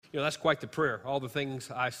that's quite the prayer. All the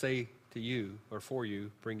things I say to you or for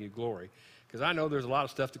you bring you glory. Because I know there's a lot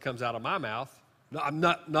of stuff that comes out of my mouth. No, I'm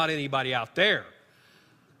not anybody out there,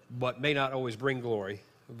 but may not always bring glory.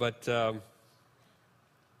 But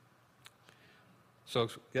so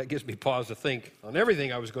that gives me pause to think on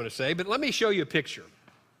everything I was going to say. But let me show you a picture.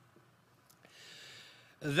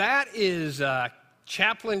 That is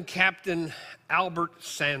Chaplain Captain Albert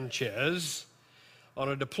Sanchez on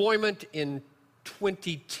a deployment in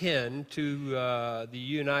 2010 to the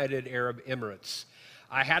United Arab Emirates.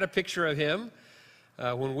 I had a picture of him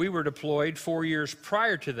when we were deployed 4 years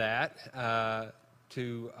prior to that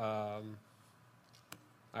to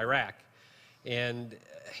Iraq. And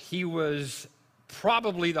he was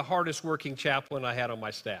probably the hardest working chaplain I had on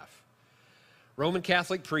my staff. Roman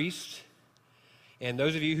Catholic priest, and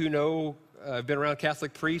those of you who know, have been around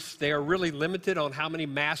Catholic priests, they are really limited on how many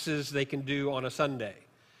masses they can do on a Sunday.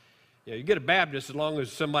 You get a Baptist, as long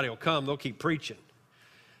as somebody will come, they'll keep preaching.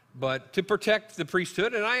 But to protect the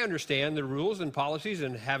priesthood, and I understand the rules and policies,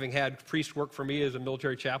 and having had priests work for me as a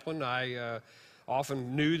military chaplain, I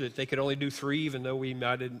often knew that they could only do 3, even though we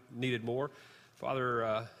might have needed more.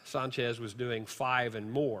 Father Sanchez was doing 5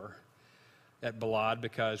 and more at Balad,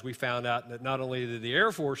 because we found out that not only did the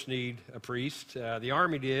Air Force need a priest, the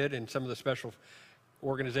Army did, and some of the special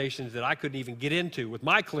organizations that I couldn't even get into with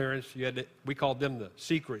my clearance. We called them the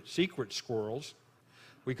secret squirrels.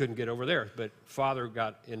 We couldn't get over there, but Father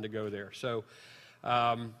got in to go there. So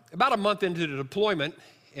about a month into the deployment,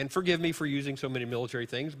 and forgive me for using so many military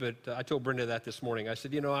things, but I told Brenda that this morning. I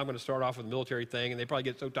said, I'm going to start off with a military thing, and they probably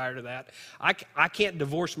get so tired of that. I can't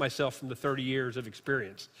divorce myself from the 30 years of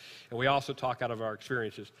experience, and we also talk out of our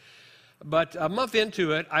experiences. But a month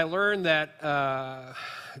into it, I learned that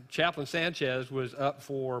Chaplain Sanchez was up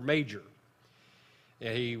for major.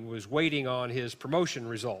 And he was waiting on his promotion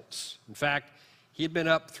results. In fact, he had been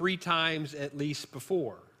up 3 times at least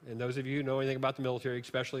before. And those of you who know anything about the military,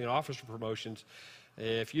 especially in officer promotions,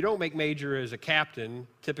 if you don't make major as a captain,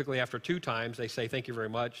 typically after 2 times, they say, thank you very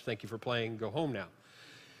much, thank you for playing, go home now.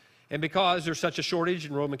 And because there's such a shortage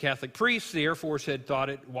in Roman Catholic priests, the Air Force had thought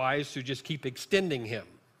it wise to just keep extending him.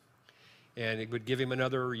 And it would give him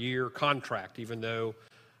another year contract, even though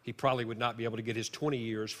he probably would not be able to get his 20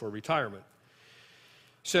 years for retirement.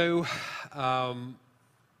 So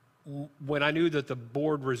when I knew that the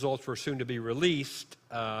board results were soon to be released,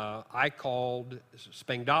 I called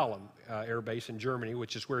Spangdahlem Air Base in Germany,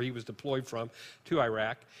 which is where he was deployed from, to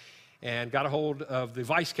Iraq, and got a hold of the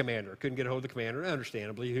vice commander. Couldn't get a hold of the commander,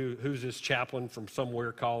 understandably. Who's this chaplain from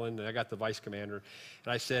somewhere calling? And I got the vice commander.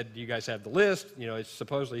 And I said, do you guys have the list? It's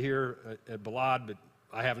supposedly here at Balad, but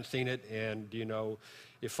I haven't seen it. And do you know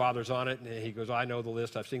if Father's on it? And he goes, I know the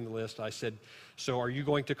list. I've seen the list. I said, so are you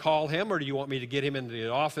going to call him, or do you want me to get him into the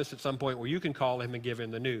office at some point where you can call him and give him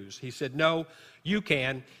the news? He said, no, you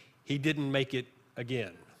can. He didn't make it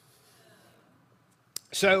again.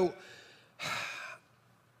 So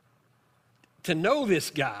to know this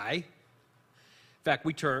guy, in fact,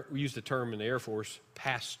 we use the term in the Air Force,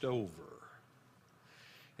 passed over.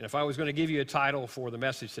 And if I was going to give you a title for the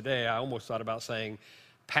message today, I almost thought about saying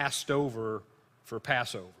passed over for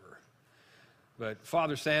Passover. But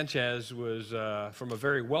Father Sanchez was from a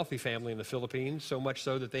very wealthy family in the Philippines, so much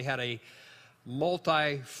so that they had a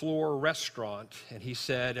multi-floor restaurant. And he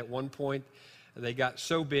said at one point they got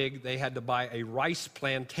so big they had to buy a rice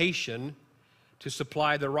plantation to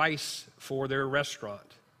supply the rice for their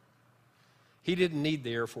restaurant. He didn't need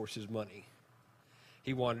the Air Force's money.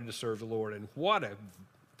 He wanted to serve the Lord, and what a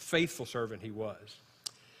faithful servant he was.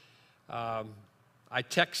 I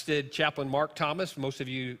texted Chaplain Mark Thomas. Most of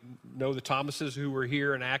you know the Thomases who were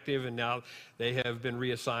here and active, and now they have been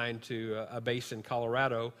reassigned to a base in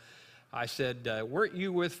Colorado. I said, weren't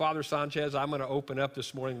you with Father Sanchez? I'm going to open up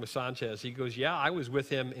this morning with Sanchez. He goes, yeah, I was with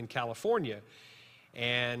him in California.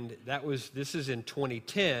 And this is in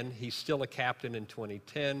 2010. He's still a captain in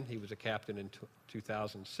 2010. He was a captain in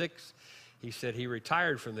 2006. He said he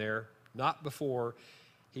retired from there, not before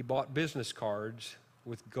he bought business cards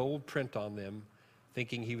with gold print on them,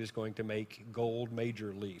 thinking he was going to make gold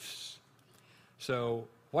major leafs. So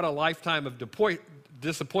what a lifetime of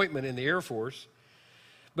disappointment in the Air Force.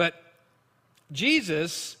 But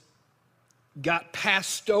Jesus got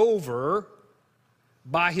passed over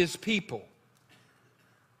by his people.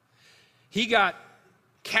 He got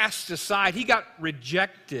cast aside. He got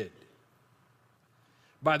rejected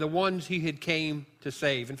by the ones he had came to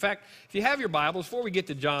save. In fact, if you have your Bibles, before we get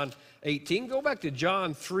to John 18, go back to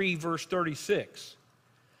John 3, verse 36.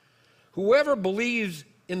 Whoever believes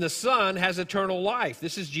in the Son has eternal life.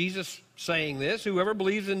 This is Jesus saying this. Whoever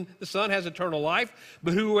believes in the Son has eternal life,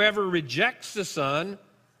 but whoever rejects the Son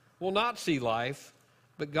will not see life,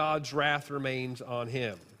 but God's wrath remains on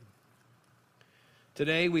him.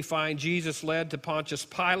 Today we find Jesus led to Pontius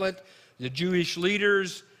Pilate, the Jewish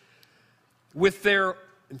leaders, with their,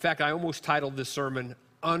 in fact, I almost titled this sermon,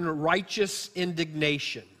 unrighteous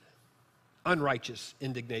indignation. Unrighteous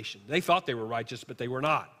indignation. They thought they were righteous, but they were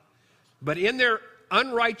not. But in their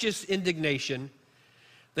unrighteous indignation,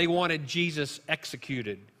 they wanted Jesus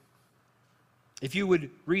executed. If you would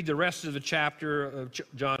read the rest of the chapter of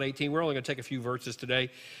John 18, we're only going to take a few verses today,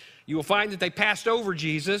 you will find that they passed over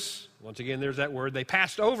Jesus. Once again, there's that word. They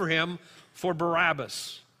passed over him for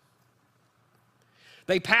Barabbas.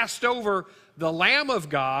 They passed over the Lamb of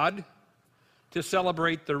God to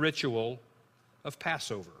celebrate the ritual of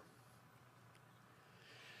Passover.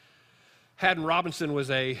 Haddon Robinson was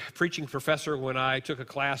a preaching professor when I took a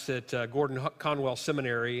class at Gordon Conwell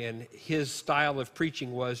Seminary, and his style of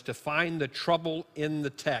preaching was to find the trouble in the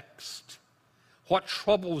text. What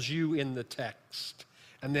troubles you in the text?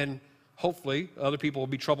 And then hopefully other people will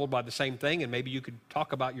be troubled by the same thing, and maybe you could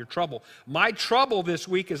talk about your trouble. My trouble this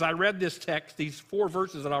week as I read this text, these 4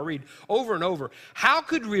 verses that I'll read over and over, how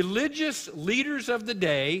could religious leaders of the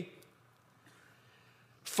day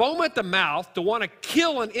foam at the mouth to want to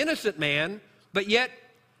kill an innocent man, but yet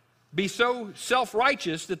be so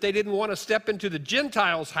self-righteous that they didn't want to step into the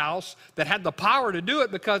Gentiles' house that had the power to do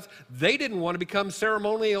it because they didn't want to become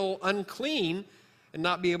ceremonial unclean and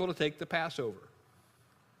not be able to take the Passover?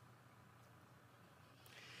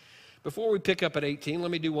 Before we pick up at 18,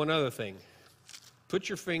 let me do one other thing. Put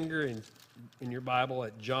your finger in your Bible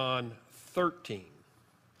at John 13.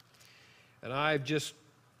 And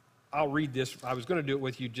I'll read this. I was going to do it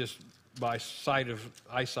with you just by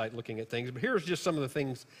eyesight looking at things, but here's just some of the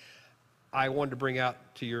things I wanted to bring out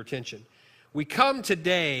to your attention. We come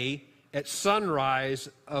today at sunrise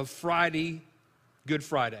of Friday, Good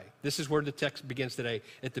Friday. This is where the text begins today,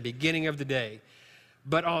 at the beginning of the day.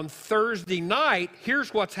 But on Thursday night,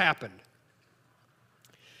 here's what's happened.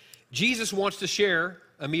 Jesus wants to share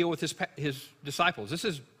a meal with his disciples. This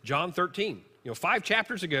is John 13. 5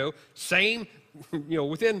 chapters ago, same,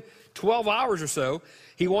 within 12 hours or so,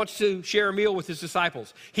 he wants to share a meal with his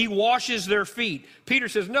disciples. He washes their feet. Peter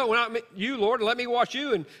says, no, not you, Lord, let me wash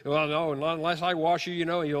you. And, well, no, unless I wash you,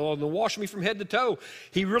 you'll wash me from head to toe.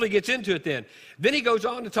 He really gets into it then. Then he goes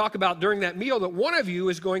on to talk about during that meal that one of you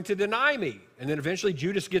is going to deny me. And then eventually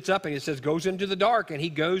Judas gets up and it says, goes into the dark, and he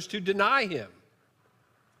goes to deny him.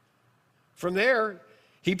 From there,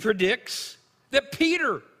 he predicts that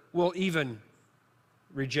Peter will even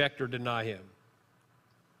reject or deny him.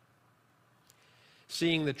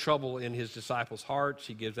 Seeing the trouble in his disciples' hearts,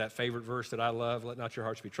 he gives that favorite verse that I love, let not your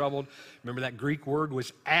hearts be troubled. Remember, that Greek word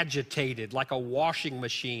was agitated, like a washing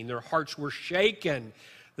machine. Their hearts were shaken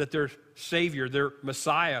that their Savior, their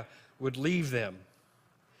Messiah, would leave them.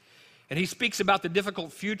 And he speaks about the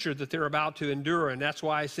difficult future that they're about to endure, and that's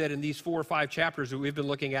why I said in these 4 or 5 chapters that we've been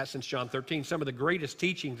looking at since John 13, some of the greatest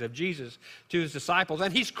teachings of Jesus to his disciples,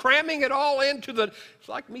 and he's cramming it all into it's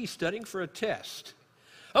like me studying for a test.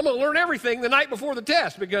 I'm going to learn everything the night before the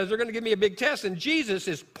test because they're going to give me a big test, and Jesus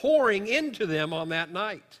is pouring into them on that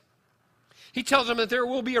night. He tells them that there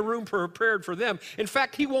will be a room prepared for them. In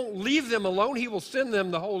fact, he won't leave them alone. He will send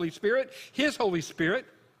them the Holy Spirit, his Holy Spirit.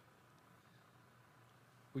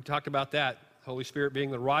 We talked about that, Holy Spirit being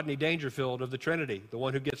the Rodney Dangerfield of the Trinity, the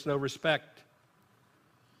one who gets no respect.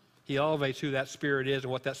 He elevates who that Spirit is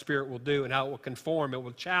and what that Spirit will do and how it will conform, it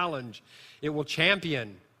will challenge, it will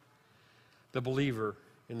champion the believer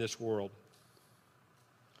in this world.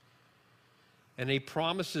 And he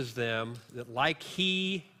promises them that like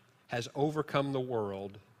he has overcome the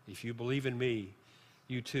world, if you believe in me,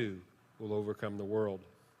 you too will overcome the world.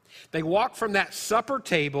 They walk from that supper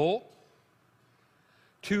table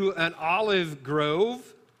to an olive grove.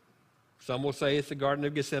 Some will say it's the Garden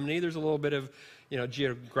of Gethsemane. There's a little bit of,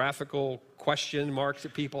 geographical question marks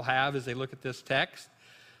that people have as they look at this text.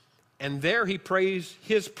 And there he prays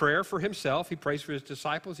his prayer for himself. He prays for his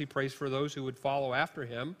disciples. He prays for those who would follow after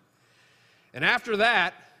him. And after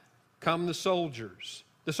that come the soldiers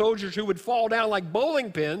who would fall down like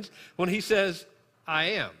bowling pins when he says, I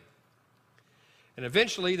am. And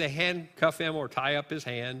eventually they handcuff him or tie up his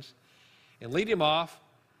hands and lead him off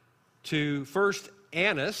to first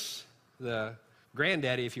Annas, the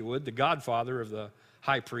granddaddy, if you would, the godfather of the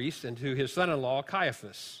high priest, and to his son-in-law,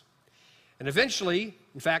 Caiaphas. And eventually,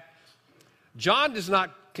 in fact, John does not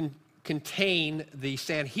contain the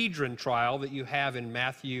Sanhedrin trial that you have in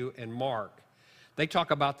Matthew and Mark. They talk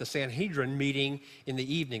about the Sanhedrin meeting in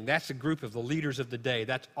the evening. That's a group of the leaders of the day.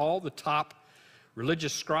 That's all the top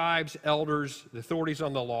religious scribes, elders, the authorities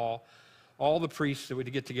on the law all the priests that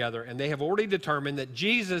would get together, and they have already determined that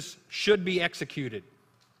Jesus should be executed.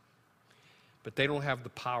 But they don't have the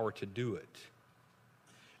power to do it.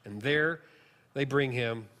 And there they bring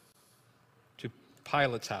him to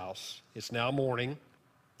Pilate's house. It's now morning.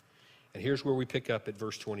 And here's where we pick up at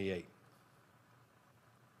verse 28.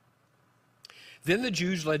 Then the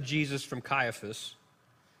Jews led Jesus from Caiaphas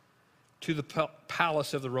to the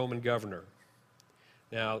palace of the Roman governor.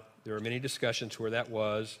 Now, there are many discussions where that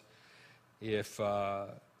was. If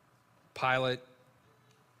Pilate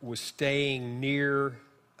was staying near,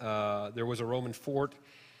 there was a Roman fort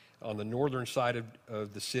on the northern side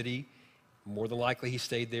of the city. More than likely he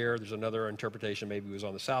stayed there. There's another interpretation, maybe he was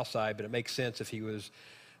on the south side, but it makes sense if he was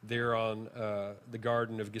there on the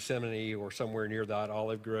Garden of Gethsemane or somewhere near that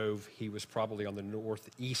olive grove. He was probably on the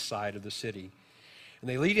northeast side of the city. And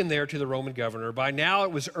they lead him there to the Roman governor. By now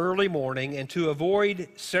it was early morning, and to avoid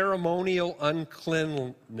ceremonial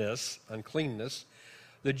uncleanness,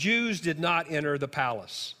 the Jews did not enter the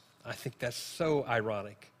palace. I think that's so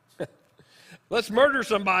ironic. Let's murder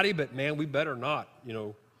somebody, but man, we better not,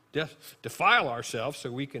 defile ourselves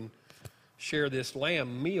so we can share this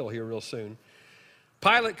lamb meal here real soon.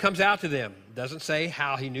 Pilate comes out to them. Doesn't say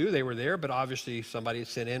how he knew they were there, but obviously somebody had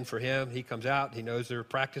sent in for him. He comes out. He knows their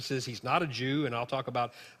practices. He's not a Jew, and I'll talk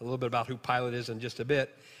a little bit about who Pilate is in just a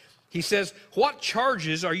bit. He says, "What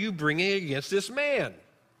charges are you bringing against this man?"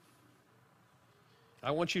 I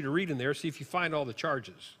want you to read in there, see if you find all the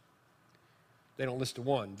charges. They don't list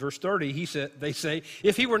one. Verse 30, they say,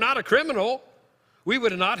 "If he were not a criminal, we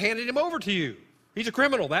would have not handed him over to you." He's a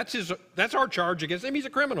criminal. That's our charge against him. He's a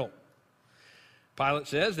criminal. Pilate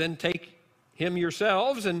says, "Then take him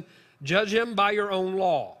yourselves and judge him by your own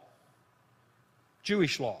law,"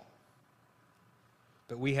 Jewish law.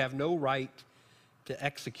 "But we have no right to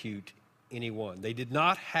execute anyone." They did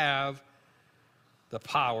not have the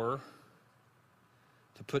power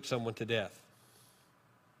to put someone to death.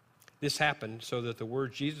 This happened so that the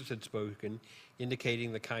words Jesus had spoken,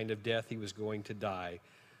 indicating the kind of death he was going to die,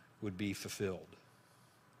 would be fulfilled.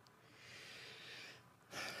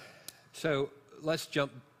 So let's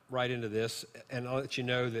jump right into this, and I'll let you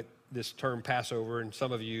know that this term Passover, and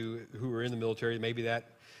some of you who are in the military, maybe that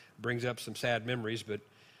brings up some sad memories, but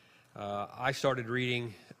I started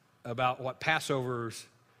reading about what Passovers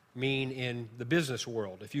mean in the business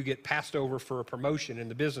world. If you get passed over for a promotion in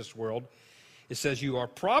the business world, it says you are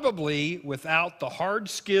probably without the hard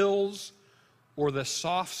skills or the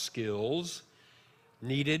soft skills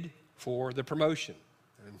needed for the promotion.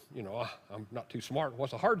 And, I'm not too smart.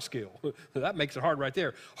 What's a hard skill? That makes it hard right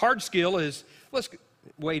there. Hard skill is,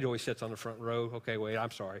 Wade always sits on the front row. Okay, Wade,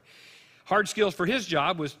 I'm sorry. Hard skills for his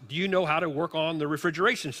job was, do you know how to work on the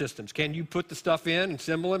refrigeration systems? Can you put the stuff in and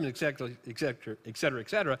assemble them, et cetera, et cetera, et cetera, et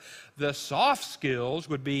cetera? The soft skills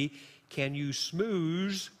would be, can you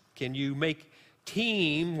smooth, can you make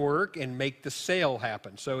teamwork and make the sale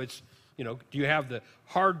happen? So it's, do you have the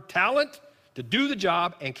hard talent to do the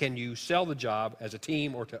job, and can you sell the job as a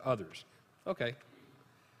team or to others? Okay.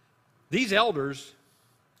 These elders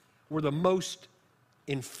were the most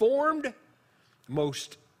informed,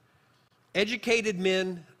 most educated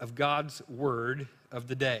men of God's word of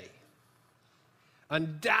the day.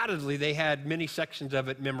 Undoubtedly, they had many sections of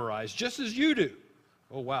it memorized, just as you do.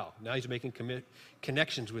 Oh, wow. Now he's making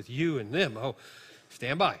connections with you and them. Oh,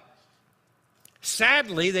 stand by.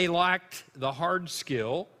 Sadly, they lacked the hard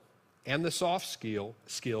skill and the soft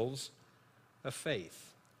skills of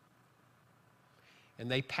faith. And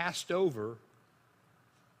they passed over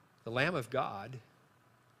the Lamb of God,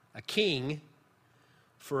 a king,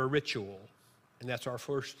 for a ritual. And that's our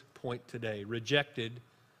first point today, rejected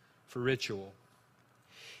for ritual.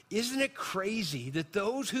 Isn't it crazy that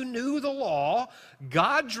those who knew the law,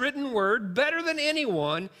 God's written word, better than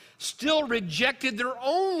anyone, still rejected their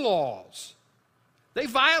own laws? They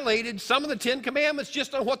violated some of the 10 Commandments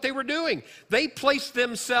just on what they were doing. They placed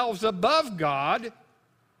themselves above God.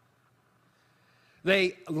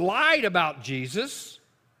 They lied about Jesus,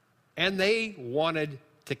 and they wanted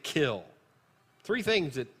to kill. 3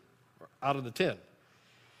 things out of the 10.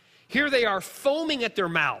 Here they are foaming at their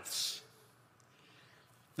mouths.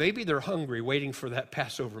 Maybe they're hungry, waiting for that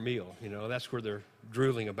Passover meal. That's where they're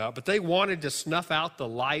drooling about. But they wanted to snuff out the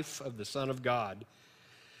life of the Son of God.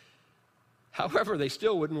 However, they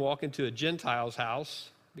still wouldn't walk into a Gentile's house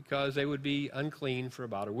because they would be unclean for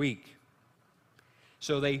about a week.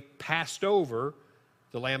 So they passed over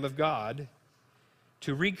the Lamb of God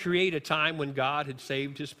to recreate a time when God had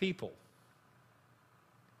saved his people.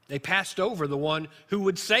 They passed over the one who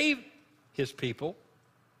would save his people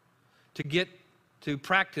to get to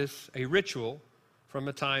practice a ritual from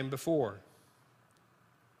a time before.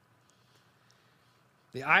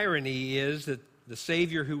 The irony is that the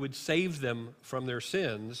Savior who would save them from their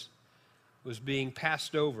sins was being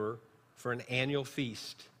passed over for an annual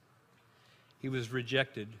feast. He was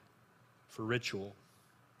rejected for ritual.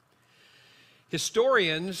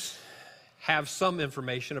 Historians have some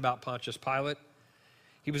information about Pontius Pilate.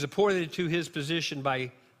 He was appointed to his position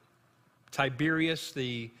by Tiberius,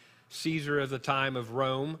 the Caesar of the time of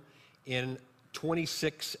Rome, in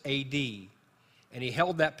 26 A.D., and he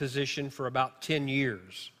held that position for about 10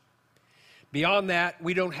 years. Beyond that,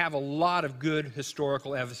 we don't have a lot of good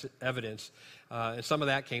historical evidence, and some of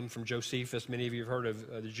that came from Josephus. Many of you have heard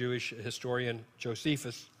of the Jewish historian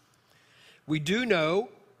Josephus. We do know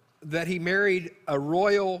that he married a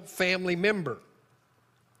royal family member.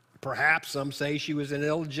 Perhaps some say she was an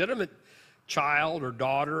illegitimate child or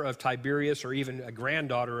daughter of Tiberius, or even a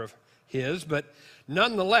granddaughter of his, but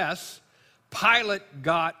nonetheless, Pilate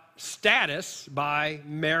got status by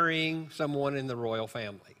marrying someone in the royal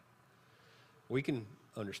family. We can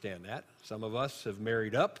understand that. Some of us have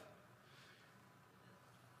married up.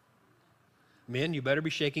 Men, you better be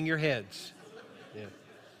shaking your heads.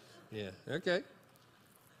 Yeah, okay.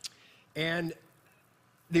 And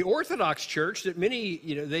the Orthodox Church, that many,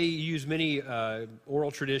 they use many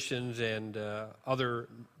oral traditions and other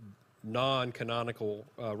non-canonical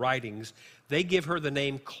writings. They give her the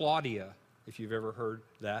name Claudia, if you've ever heard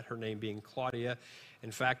that, her name being Claudia.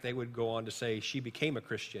 In fact, they would go on to say she became a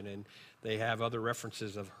Christian, and they have other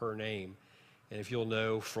references of her name. And if you'll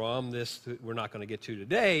know from this, we're not going to get to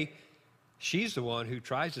today, she's the one who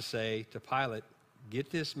tries to say to Pilate, get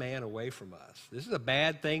this man away from us. This is a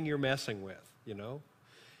bad thing you're messing with,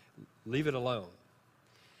 Leave it alone.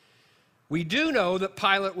 We do know that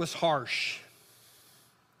Pilate was harsh.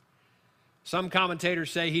 Some commentators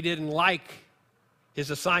say he didn't like his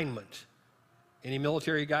assignment. Any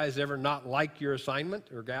military guys ever not like your assignment,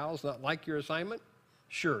 or gals not like your assignment?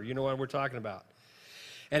 Sure, you know what we're talking about.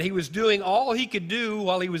 And he was doing all he could do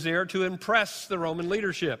while he was there to impress the Roman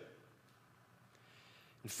leadership.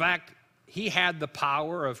 In fact, he had the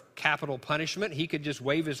power of capital punishment. He could just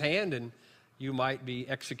wave his hand and you might be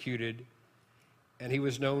executed. And he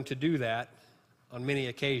was known to do that on many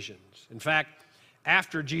occasions. In fact,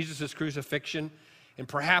 after Jesus' crucifixion, and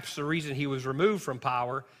perhaps the reason he was removed from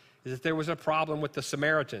power, is that there was a problem with the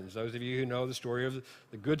Samaritans. Those of you who know the story of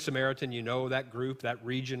the Good Samaritan, you know that group, that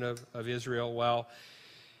region of Israel well.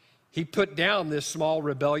 He put down this small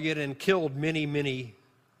rebellion and killed many, many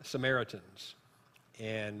Samaritans.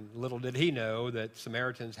 And little did he know that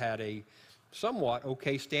Samaritans had a somewhat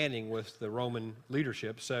okay standing with the Roman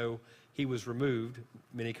leadership, so he was removed,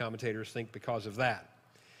 many commentators think, because of that.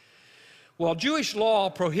 Well, Jewish law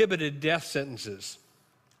prohibited death sentences,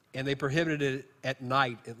 and they prohibited it at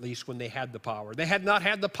night, at least when they had the power. They had not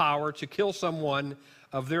had the power to kill someone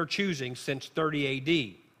of their choosing since 30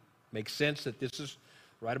 A.D. Makes sense that this is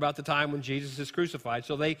right about the time when Jesus is crucified.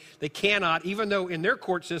 So they cannot, even though in their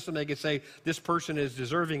court system they could say this person is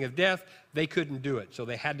deserving of death, they couldn't do it. So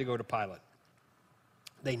they had to go to Pilate.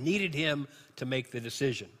 They needed him to make the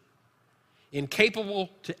decision. Incapable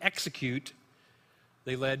to execute,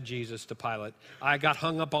 they led Jesus to Pilate. I got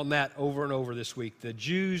hung up on that over and over this week. The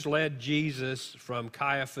Jews led Jesus from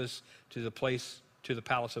Caiaphas to the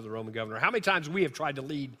palace of the Roman governor. How many times we have tried to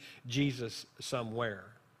lead Jesus somewhere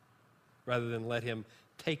rather than let him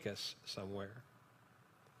take us somewhere?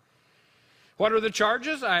 What are the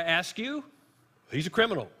charges, I ask you? He's a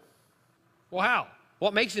criminal. Well, how?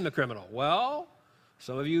 What makes him a criminal? Well,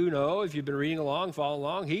 some of you know, if you've been reading along, following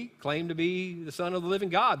along, he claimed to be the Son of the living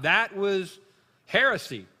God. That was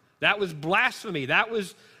heresy. That was blasphemy. That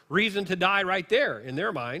was reason to die right there in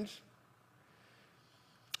their minds.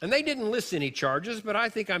 And they didn't list any charges, but I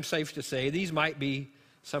think I'm safe to say these might be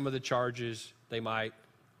some of the charges they might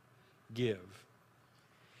give.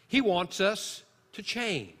 He wants us to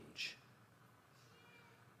change.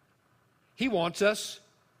 He wants us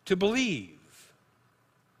to believe.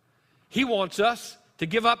 He wants us to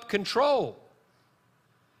give up control.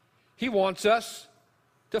 He wants us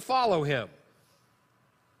to follow him.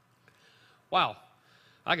 Wow,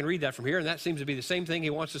 I can read that from here, and that seems to be the same thing he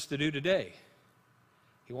wants us to do today.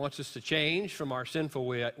 He wants us to change from our sinful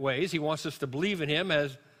ways. He wants us to believe in him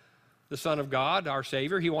as the Son of God, our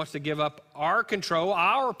Savior. He wants to give up our control,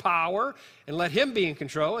 our power, and let him be in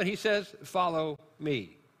control. And he says, follow me.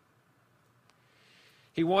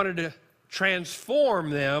 He wanted to transform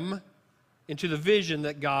them into the vision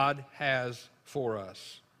that God has for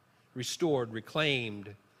us. Restored,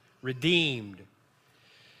 reclaimed, redeemed.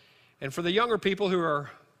 And for the younger people who are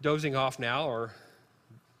dozing off now or,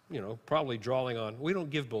 probably drawing on, we don't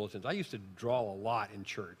give bulletins. I used to draw a lot in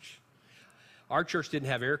church. Our church didn't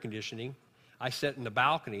have air conditioning. I sat in the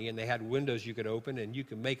balcony, and they had windows you could open, and you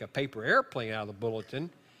could make a paper airplane out of the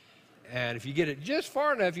bulletin. And if you get it just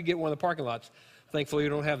far enough, you get one of the parking lots. Thankfully, you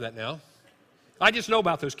don't have that now. I just know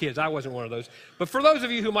about those kids. I wasn't one of those. But for those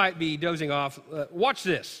of you who might be dozing off, watch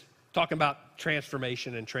this, talking about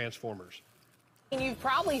transformation and transformers. You've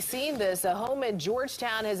probably seen this. A home in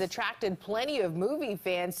Georgetown has attracted plenty of movie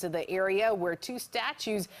fans to the area, where two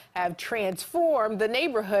statues have transformed the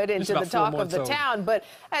neighborhood into the talk of the town. But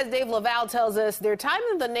as Dave Laval tells us, their time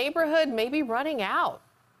in the neighborhood may be running out.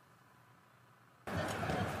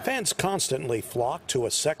 Fans constantly flock to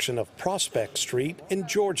a section of Prospect Street in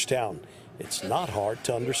Georgetown. It's not hard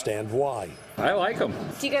to understand why. I like them.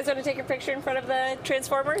 Do you guys want to take a picture in front of the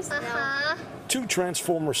Transformers? Two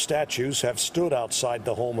Transformer statues have stood outside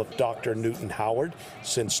the home of Dr. Newton Howard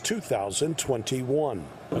since 2021.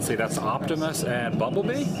 Let's see, that's Optimus and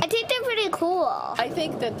Bumblebee. I think they're pretty cool. I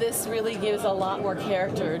think that this really gives a lot more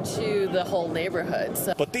character to the whole neighborhood.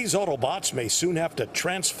 But these Autobots may soon have to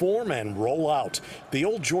transform and roll out. The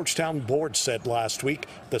old Georgetown board said last week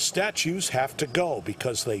the statues have to go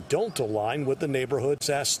because they don't align with the neighborhood's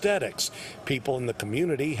aesthetics. People in the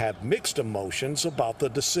community have mixed emotions about the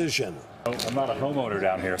decision. I'm not a homeowner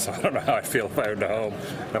down here, so I don't know how I feel if I owned a home.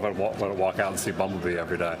 If I would walk out and see Bumblebee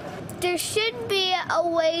every day. There should be a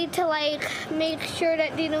way to make sure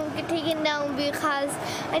that they don't get taken down, because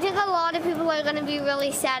I think a lot of people are going to be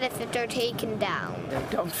really sad if they're taken down. They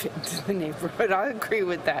don't fit into the neighborhood. I agree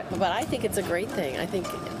with that. But I think it's a great thing. I think,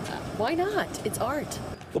 why not? It's art.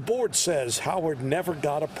 The board says Howard never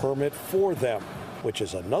got a permit for them, which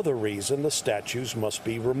is another reason the statues must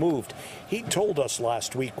be removed. He told us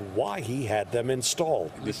last week why he had them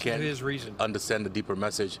installed. They can't understand the deeper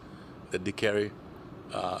message that they carry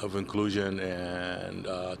of inclusion and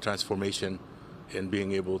transformation, and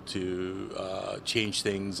being able to change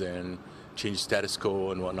things and change status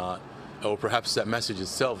quo and whatnot. Or perhaps that message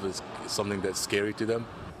itself is something that's scary to them.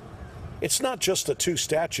 It's not just the two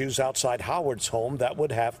statues outside Howard's home that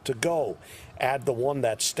would have to go. Add the one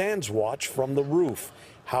that stands watch from the roof.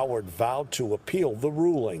 Howard vowed to appeal the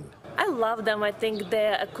ruling. I love them. I think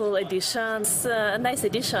they're a cool addition. It's a nice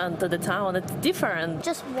addition to the town. It's different.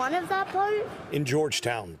 Just one of that part? In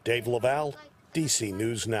Georgetown, Dave Laval, DC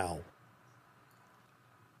News Now.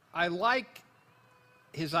 I like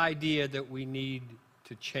his idea that we need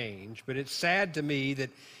to change, but it's sad to me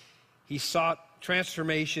that he sought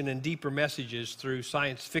transformation and deeper messages through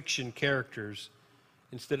science fiction characters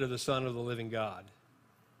instead of the Son of the living God.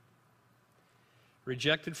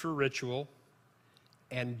 Rejected for ritual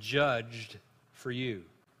and judged for you.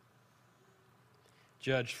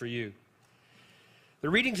 Judged for you. The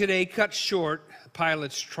reading today cuts short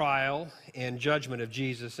Pilate's trial and judgment of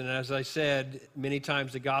Jesus. And as I said, many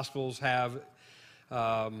times the Gospels have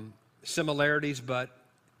similarities but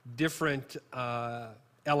different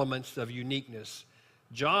elements of uniqueness.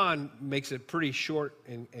 John makes it pretty short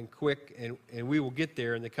and quick, and we will get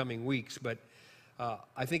there in the coming weeks. But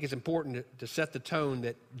I think it's important to set the tone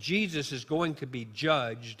that Jesus is going to be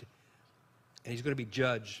judged, and he's going to be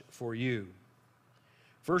judged for you.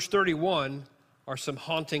 Verse 31 are some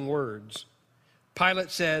haunting words.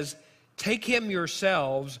 Pilate says, "Take him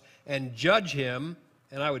yourselves and judge him."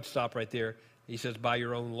 And I would stop right there. He says, "By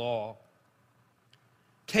your own law."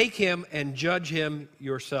 Take him and judge him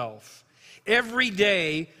yourself. Every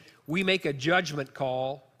day we make a judgment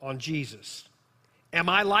call on Jesus. Am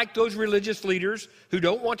I like those religious leaders who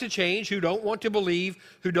don't want to change, who don't want to believe,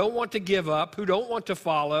 who don't want to give up, who don't want to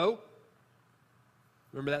follow?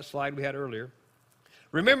 Remember that slide we had earlier?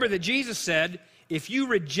 Remember that Jesus said, if you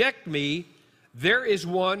reject me, there is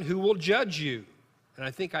one who will judge you. And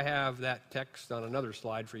I think I have that text on another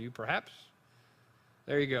slide for you, perhaps.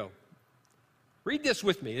 There you go. Read this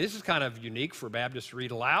with me. This is kind of unique for Baptists to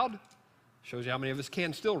read aloud. Shows you how many of us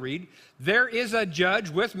can still read. There is a judge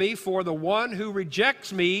with me, for the one who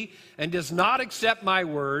rejects me and does not accept my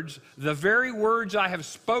words, the very words I have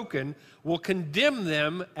spoken, will condemn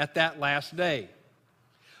them at that last day.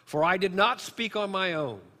 For I did not speak on my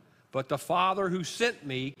own, but the Father who sent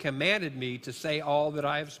me commanded me to say all that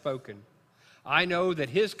I have spoken. I know that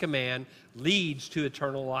his command leads to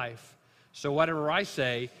eternal life. So whatever I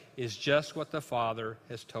say is just what the Father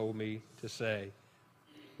has told me to say.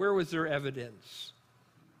 Where was there evidence?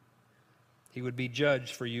 He would be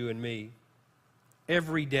judged for you and me.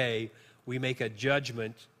 Every day we make a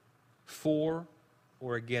judgment for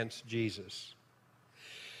or against Jesus.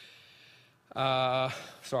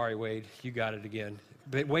 Sorry, Wade, you got it again.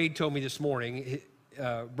 But Wade told me this morning,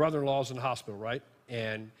 brother-in-law's in the hospital, right?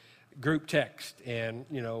 And group text and,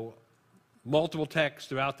 multiple texts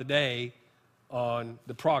throughout the day on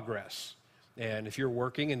the progress. And if you're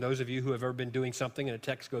working, and those of you who have ever been doing something and a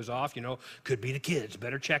text goes off, could be the kids,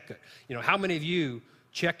 better check it. How many of you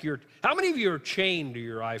how many of you are chained to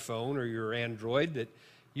your iPhone or your Android that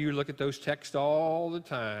you look at those texts all the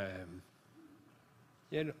time?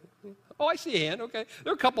 Oh, I see a hand, okay.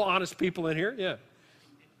 There are a couple honest people in here, yeah.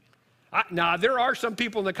 Now, there are some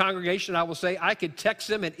people in the congregation, I will say, I could text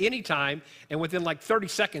them at any time, and within like 30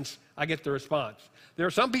 seconds, I get the response. There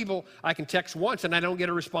are some people I can text once, and I don't get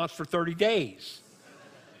a response for 30 days.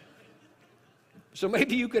 So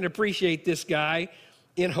maybe you can appreciate this guy.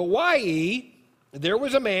 In Hawaii, there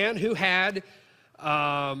was a man who had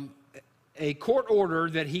a court order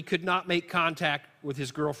that he could not make contact with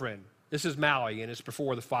his girlfriend. This is Maui, and it's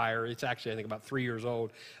before the fire. It's actually, I think, about 3 years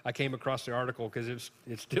old. I came across the article because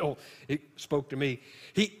it spoke to me.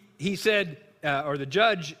 He said, or the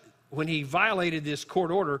judge, when he violated this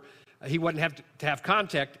court order, he wouldn't have to have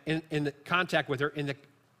contact with her in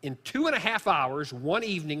 2.5 hours, one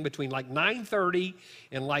evening between like 9:30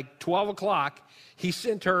 and like 12 o'clock. He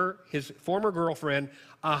sent her, his former girlfriend,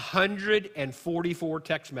 144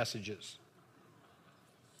 text messages.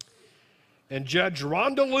 And Judge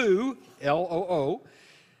Rondeloo, L-O-O,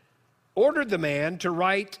 ordered the man to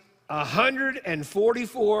write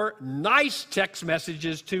 144 nice text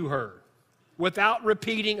messages to her without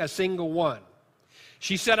repeating a single one.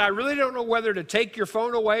 She said, I really don't know whether to take your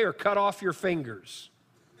phone away or cut off your fingers.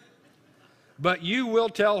 But you will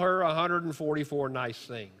tell her 144 nice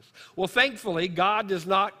things. Well, thankfully, God does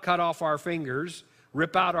not cut off our fingers,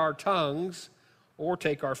 rip out our tongues, or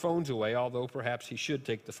take our phones away, although perhaps he should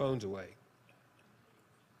take the phones away.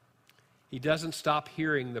 He doesn't stop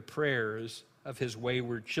hearing the prayers of his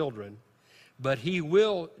wayward children, but he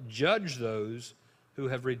will judge those who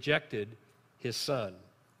have rejected his son.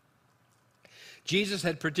 Jesus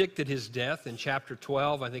had predicted his death in chapter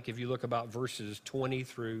 12. I think if you look about verses 20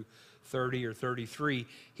 through 30 or 33,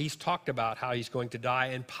 he's talked about how he's going to die,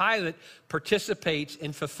 and Pilate participates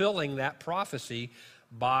in fulfilling that prophecy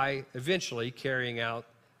by eventually carrying out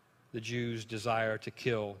the Jews' desire to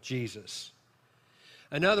kill Jesus.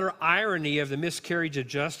 Another irony of the miscarriage of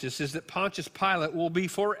justice is that Pontius Pilate will be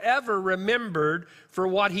forever remembered for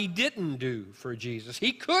what he didn't do for Jesus.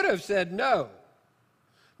 He could have said no.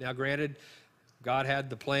 Now, granted, God had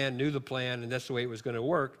the plan, knew the plan, and that's the way it was going to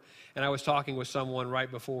work. And I was talking with someone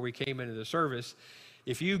right before we came into the service.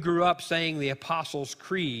 If you grew up saying the Apostles'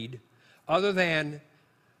 Creed, other than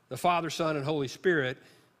the Father, Son, and Holy Spirit,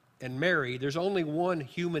 and Mary, there's only one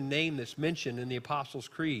human name that's mentioned in the Apostles'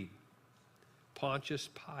 Creed: Pontius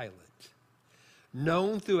Pilate,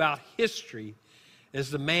 known throughout history as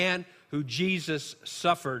the man who Jesus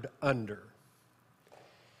suffered under.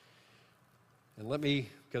 And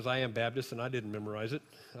because I am Baptist and I didn't memorize it,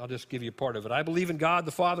 I'll just give you part of it. I believe in God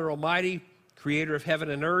the Father Almighty, creator of heaven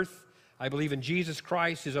and earth. I believe in Jesus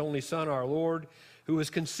Christ, his only Son, our Lord, who was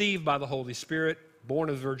conceived by the Holy Spirit, born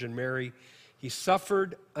of the Virgin Mary. He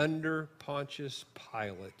suffered under Pontius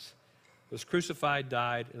Pilate, was crucified,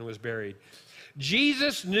 died, and was buried.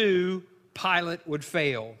 Jesus knew Pilate would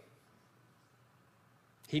fail.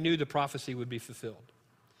 He knew the prophecy would be fulfilled.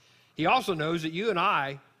 He also knows that you and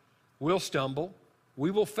I will stumble. We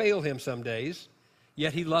will fail him some days,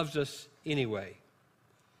 yet he loves us anyway.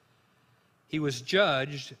 He was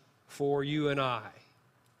judged for you and I.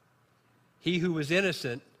 He who was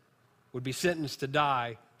innocent would be sentenced to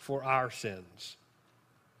die for our sins.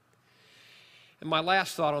 And my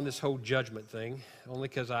last thought on this whole judgment thing, only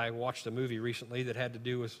because I watched a movie recently that had to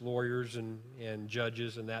do with lawyers and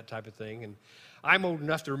judges and that type of thing. And I'm old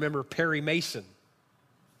enough to remember Perry Mason.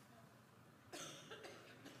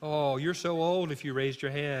 Oh, you're so old if you raised your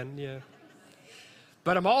hand, yeah.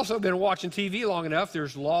 But I've also been watching TV long enough.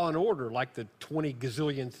 There's Law and Order, like the 20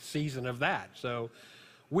 gazillionth season of that. So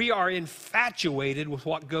we are infatuated with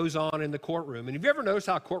what goes on in the courtroom. And have you ever noticed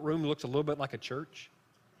how a courtroom looks a little bit like a church?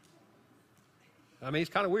 I mean,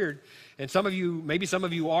 it's kind of weird. And maybe some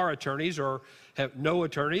of you are attorneys or have no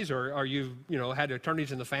attorneys, or you've had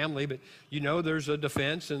attorneys in the family, but there's a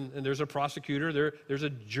defense and there's a prosecutor, there's a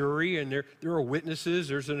jury, and there are witnesses,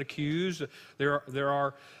 there's an accused, there's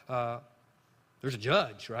a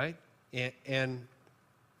judge, right? And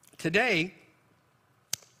today,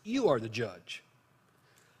 you are the judge.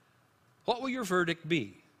 What will your verdict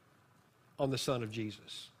be on the Son of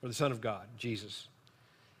Jesus, or the Son of God, Jesus?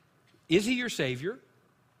 Is he your Savior?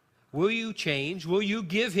 Will you change? Will you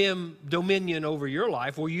give him dominion over your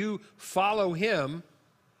life? Will you follow him?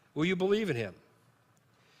 Will you believe in him?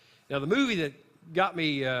 Now, the movie that got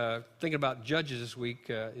me thinking about judges this week,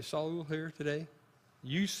 is Saul here today?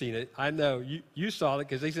 You've seen it. I know. You saw it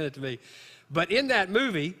because they sent it to me. But in that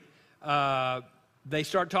movie, they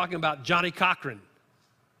start talking about Johnny Cochran.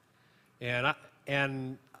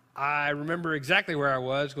 And I remember exactly where I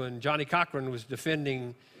was when Johnny Cochran was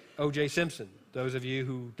defending O.J. Simpson. Those of you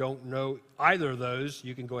who don't know either of those,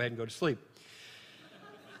 you can go ahead and go to sleep.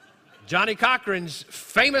 Johnny Cochran's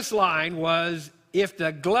famous line was, "If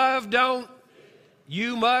the glove don't,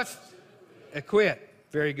 you must acquit."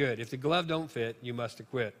 Very good. If the glove don't fit, you must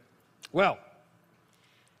acquit. Well,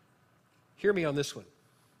 hear me on this one.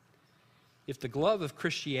 If the glove of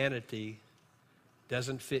Christianity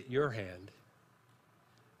doesn't fit your hand,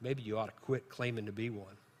 maybe you ought to quit claiming to be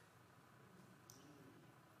one.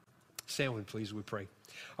 Stand with me, please, we pray.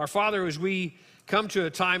 Our Father, as we come to a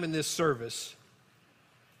time in this service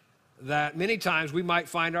that many times we might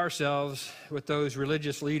find ourselves with those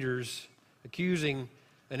religious leaders accusing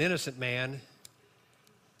an innocent man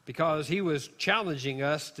because he was challenging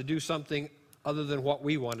us to do something other than what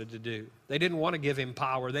we wanted to do. They didn't want to give him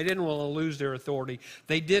power. They didn't want to lose their authority.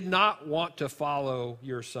 They did not want to follow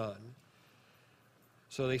your son.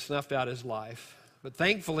 So they snuffed out his life. But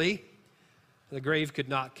thankfully, the grave could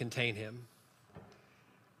not contain him.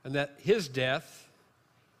 And that his death,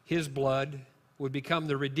 his blood, would become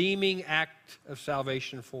the redeeming act of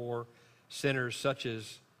salvation for sinners such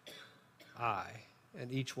as I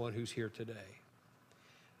and each one who's here today.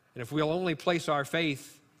 And if we'll only place our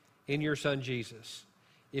faith in your Son Jesus,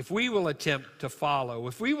 if we will attempt to follow,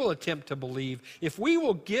 if we will attempt to believe, if we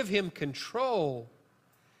will give him control,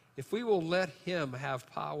 if we will let him have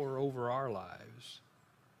power over our lives,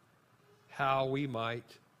 how we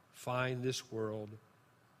might find this world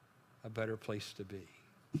a better place to be.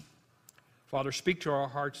 Father, speak to our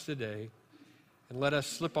hearts today and let us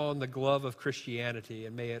slip on the glove of Christianity,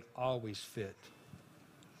 and may it always fit.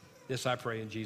 This I pray in Jesus' name.